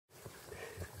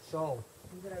So,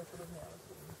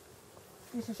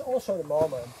 this is also the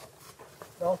moment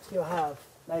that you have,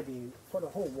 maybe for the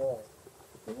whole wall,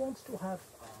 you want to have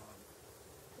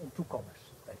in two colors.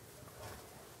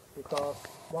 Because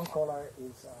one color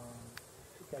is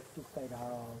you get to fade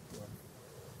out.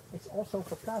 It's also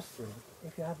for plastering.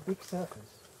 If you have big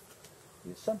surface,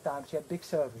 sometimes you have big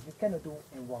surface. You cannot do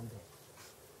in one day.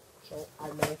 So I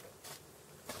make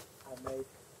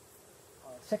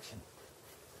sections,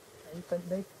 and you can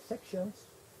make sections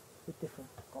with different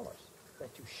colors that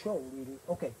you show really.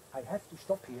 Okay, I have to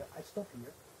stop here. I stop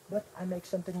here, but I make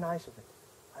something nice of it.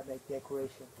 I make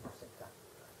decoration at the same time.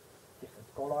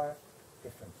 Different color,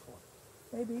 different form.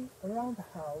 Maybe around the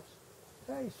house,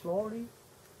 very slowly.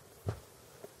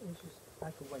 It's just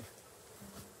like a wave,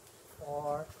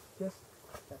 or just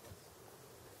that.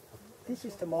 This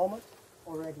is the moment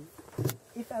already.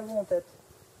 If I want it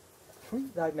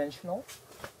three-dimensional,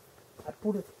 I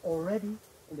put it already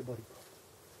in the body.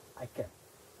 I can.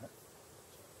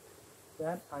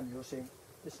 Then I'm using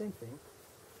the same thing.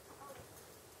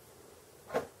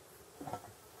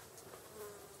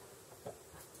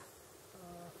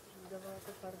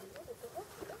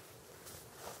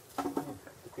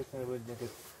 Keď sme robili nejaké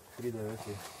 3D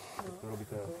veci, to robí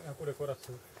teraz. Nejakú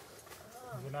dekoráciu.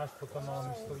 Že náš potom mal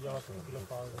místo udělat do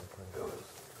fáze.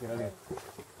 Rady. Že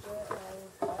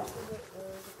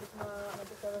keď má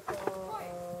napríklad ako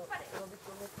robiť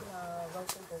povrchy na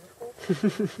veľkom povrchu,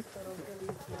 to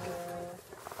rozdeliť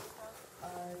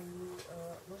aj,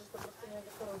 môžeš to proste nejak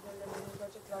ako rozdeliť, aby môžeš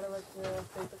začať tvarovať v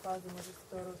tejto fáze, môžeš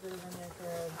to rozdeliť na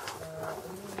nejaké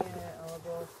línie,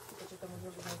 alebo či to môže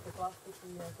robiť nejaké plastiky,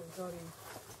 nejaké vzory.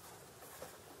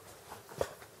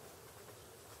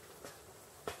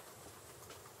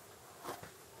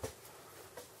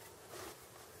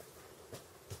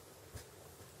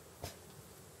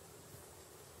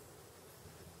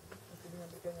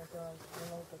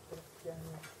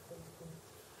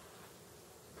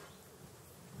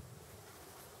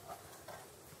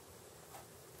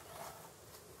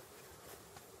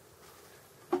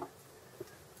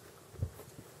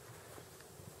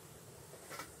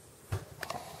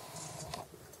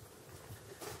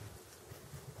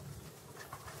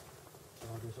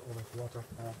 All that water,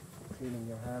 cleaning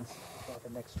your hands for the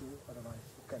next tool, otherwise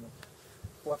you cannot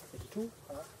work with the tool.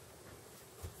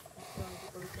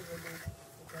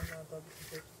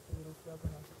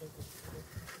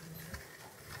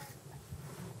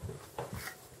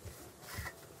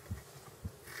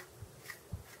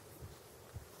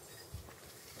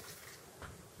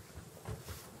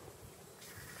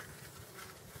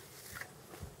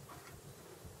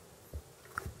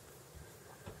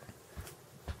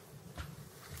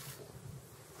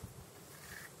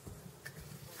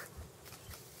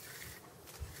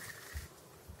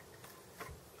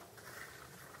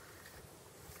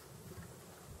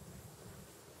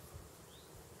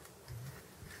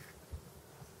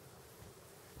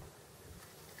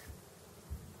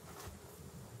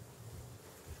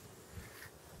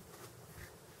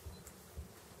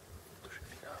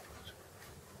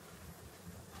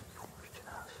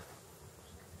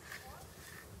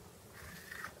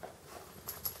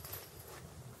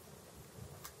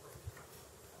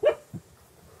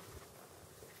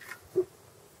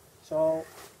 So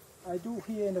I do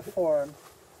here in the form,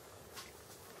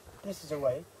 this is a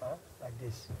way, like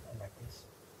this and like this.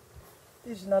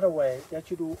 This is another way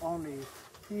that you do only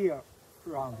here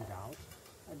rounded out,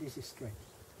 and this is straight.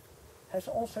 Has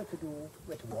also to do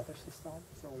with the water system,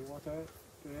 so water,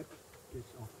 drip, this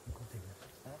all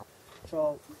continuous.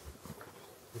 So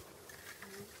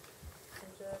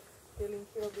tie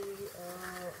linky robí,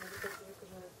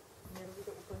 nerobí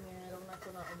to úplne rovnako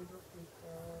na obidvoch tých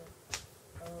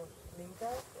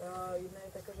linkách. Jedna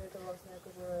je taká, že je to vlastne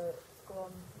akože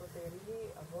sklon do tej ryhy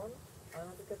a von, ale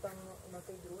napríklad tam na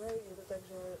tej druhej je to tak,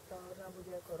 že tá horná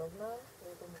bude ako rovná, to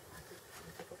je tomu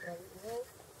vysoko pravý uhol,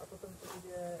 a potom to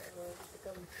bude vysoká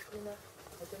výšklina,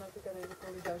 a to napríklad je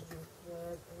kvôli dažďu, že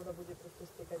voda bude proste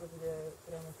stiekať a bude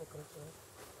priamo pokračovať.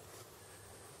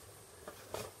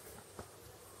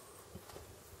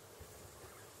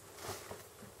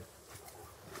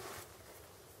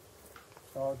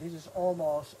 So this is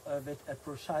almost a bit a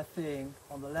precise thing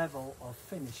on the level of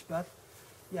finish, but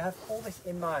you have always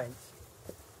in mind,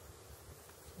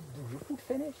 do you put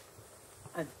finish?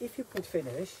 And if you put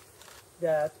finish,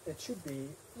 that it should be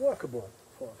workable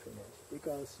for finish,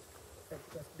 because it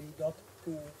must be not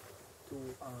too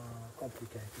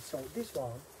complicated. So this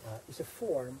one is a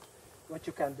form what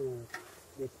you can do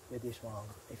with this one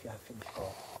if you have finished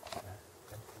code.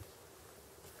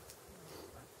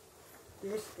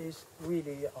 this is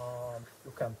really,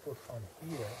 you can put on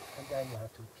here, and then you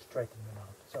have to straighten them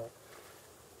out. So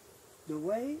the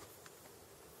way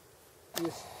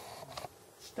you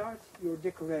start your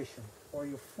decoration or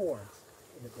your forms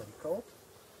in the body coat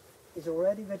is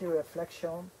already with a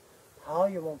reflection how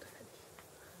you want to finish,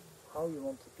 how you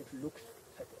want it looks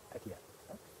at the end.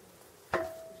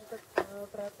 Takže tak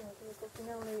práce na tej ako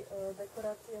finálnej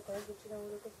dekorácii a tak začína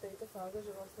už ako v tejto fáze,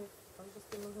 že vlastne tam sa s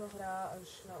tým možno hrá až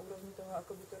na úrovni toho,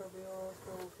 ako by to robilo s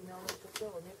tou finálnou časťou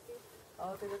odnietky,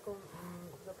 ale tak ako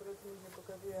za prvé si nič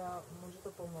nepokazuje a môže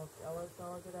to pomôcť, ale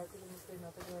stále teda akože myslieť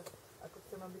na to, že ako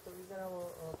chcem, aby to vyzeralo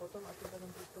potom a tým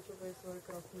pádom prispôsobuje svoje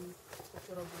kroky, to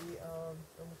čo robí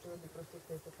tomu, čo robí proste v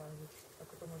tejto fáze,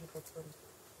 ako to môže podporiť.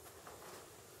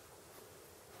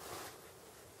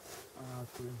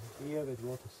 Here with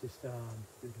water system,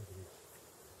 you do this.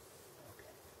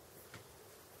 Okay.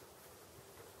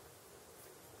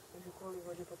 Takže kvôli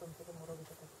vode potom sa tomu robí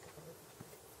taká vec.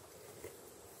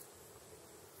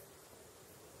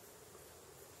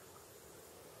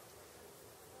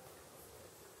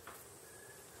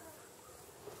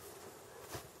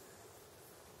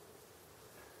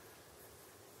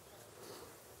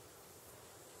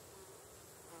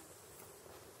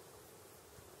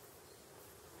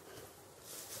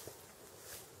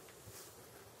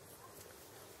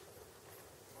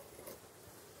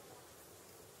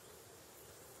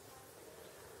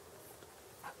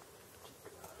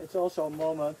 It's also a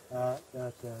moment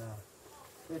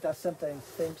that sometimes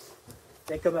things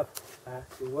they come up.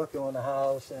 You're working on a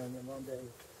house and one day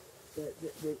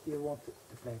you want to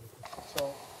play with it.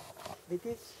 So with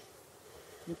this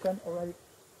you can already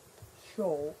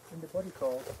show in the body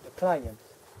code of the client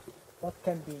what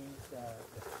can be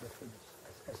the finish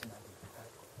as an idea.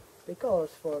 Because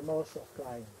for most of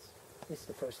clients it's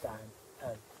the first time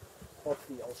and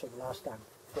hopefully also the last time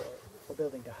for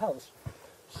building the house.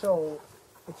 So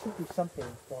it should be something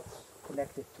that's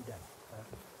connected to them.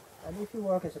 And if you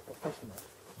work as a professional,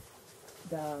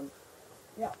 then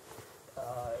yeah,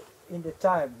 in the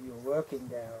time you're working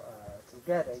there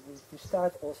together, you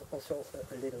start also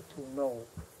a little to know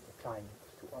the client,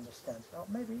 to understand. Well,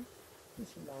 maybe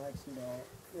he likes,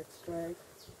 it's straight,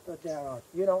 but there are,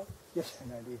 just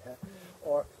an idea.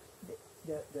 Or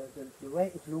the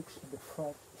way it looks in the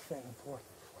front is very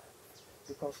important for him,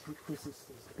 because this is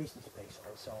business space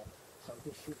also. So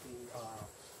this should be,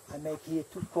 I make here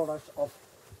 2 colors of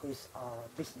his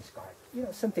business card,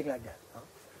 something like that.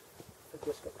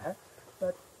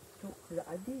 But the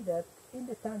idea that in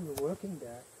the time you're working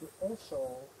there, you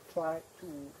also try to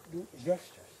do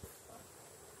gestures.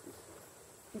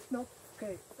 If not,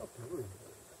 okay,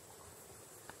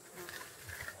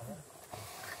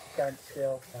 can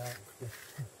still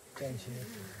change it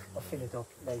or fill it up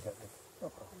later.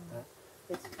 No problem.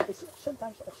 It's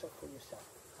sometimes also for yourself.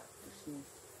 See,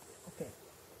 okay.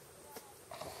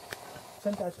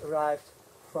 Sometimes arrived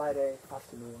Friday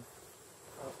afternoon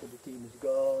after the team is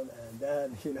gone, and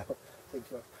then things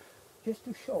were just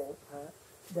to show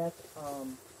that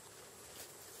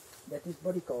that this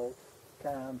body code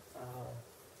can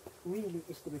really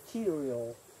is the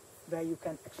material where you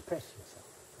can express yourself.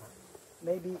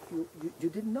 Maybe you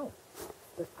didn't know,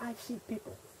 but I see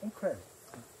people incredible.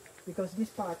 Because this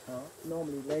part,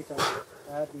 normally later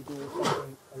we do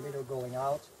something a little going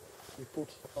out. We put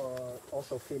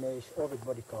also finish or with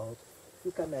body code.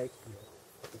 You can make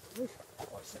with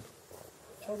or something.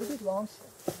 So we did once.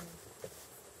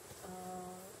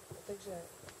 Takže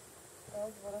ja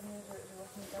zdôrazňujem, že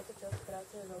vlastne táto časť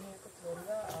práce je veľmi ako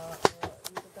tvorivá a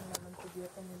je to ten moment, keď je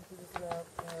tam musí do seba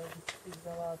vycítiť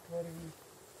veľa tvorivých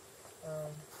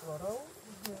tvorov.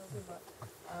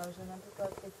 A že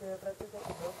napríklad, keď pracujete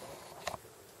ako blog,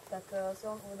 tak si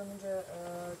vám uvedomím, že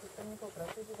keď pre niekoho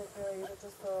pracujete, tak je to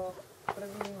často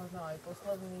prvný, možno aj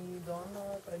posledný don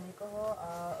pre niekoho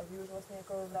a vy už vlastne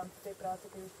ako v rámci tej práce,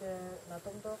 keď ste na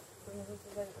tomto, už možno ste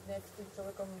sa nejak s tým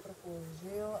človekom trochu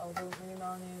zžil, alebo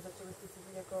minimálne začali ste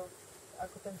cítiť,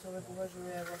 ako ten človek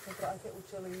uvažuje, vlastne pro aké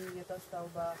účely je tá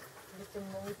stavba, by ste mu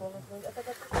mohli pomôcť. A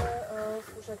tak akože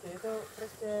skúšate, je to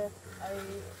proste aj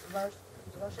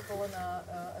vaše pole na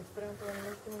experimentovanie,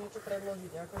 môžete mu niečo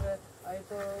predložiť, akože a je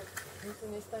to, nič sa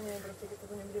nestane, proste keď sa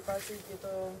to nebude páčiť, je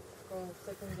to ako v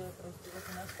sekunde proste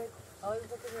zase naspäť, ale je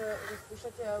to také, že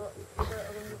skúšate a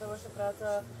že tá vaša práca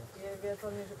je viac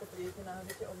hlavne, že keď prídete,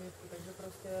 nahádzate omietky, takže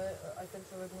proste aj ten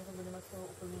človek možno bude mať z toho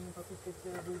úplne iný pocit, keď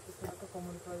budete s tým ako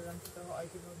komunikovať v rámci toho, aj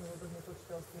keď možno vôbec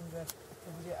nepočítal s tým, že sa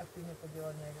bude aktívne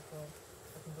podielať nejak ako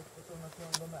takýmto spôsobom na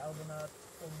svojom dome alebo na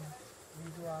tom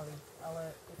vizuáli,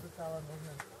 ale je to stále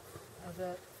možné. A že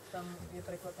tam je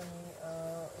prekvapený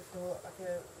z toho,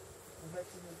 aké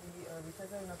väčší ľudí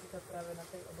vychádzajú napríklad práve na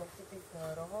tej oblasti tých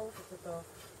rohov, keď sa to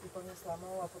vyplne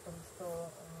slamou a potom sa to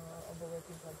obovuje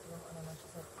tým plastinom a nanáša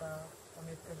sa tá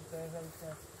omietka, že to je veľké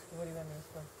tvorivé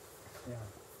miesto. Yeah.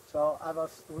 So I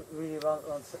was really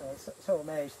so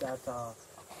amazed that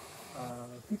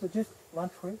people just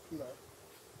went for it, you know.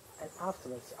 And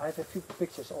afterwards, I have a few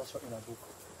pictures also in my book,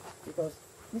 because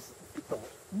these people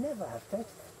never have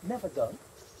touched, never done,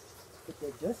 but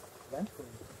they just went for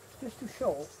it, just to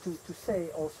show, to say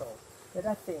also that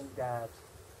I think that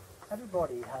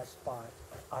everybody has part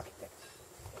architects.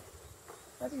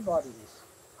 Everybody is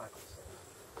architects.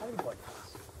 Everybody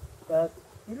is. But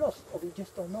we lost, or we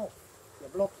just don't know. We're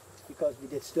blocked because we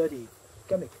did study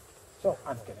chemical. So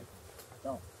I'm chemical.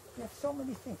 No, you have so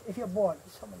many things. If you're born,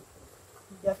 there's so many things.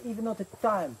 You have even not the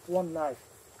time, one life,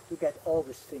 to get all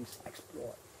these things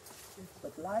explored.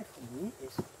 But life for me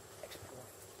is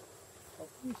exploring. So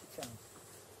here's a chance.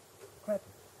 Grab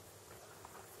it.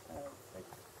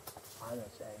 I'm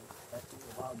not saying that's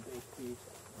one big piece.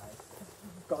 Right?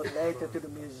 Go later to the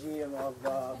museum of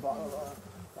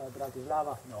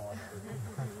Bratislava. No.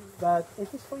 But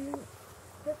it is for you.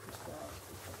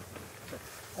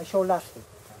 I show last thing.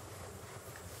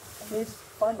 It's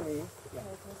funny. Yeah.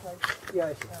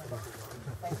 Yeah,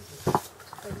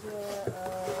 Takže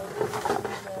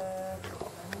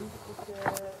není to prostě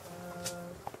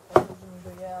že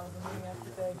někdo je, alebo není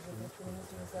architekt, že prostě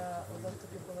nemusíme sa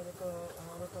zastupovať jako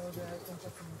do toho, že ten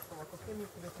čas som bol ako chemik,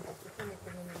 že som prostě chemik,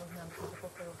 keď není možné, aby som to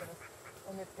postavil teraz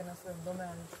omietke na svojom dome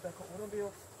a niečo to ako urobil,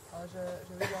 ale že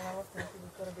ľudia na vlastne osudu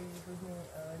to robí s ľuďmi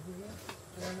diví,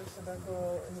 že máme v sebe ako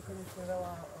nekonečne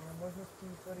veľa možností,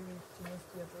 tvorivých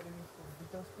činností a tvorivých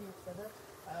bytostí v sebe.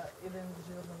 A jeden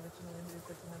život nám väčšinou nebude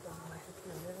stačiť na to, aby sme všetky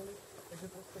objavili. Takže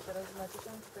proste teraz máte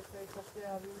šancu, tak sa ich chopte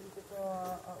a využite to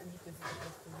a užite si to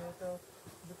proste. Že je to,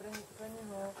 že pre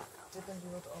neho je ten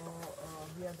život o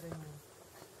vyjadrení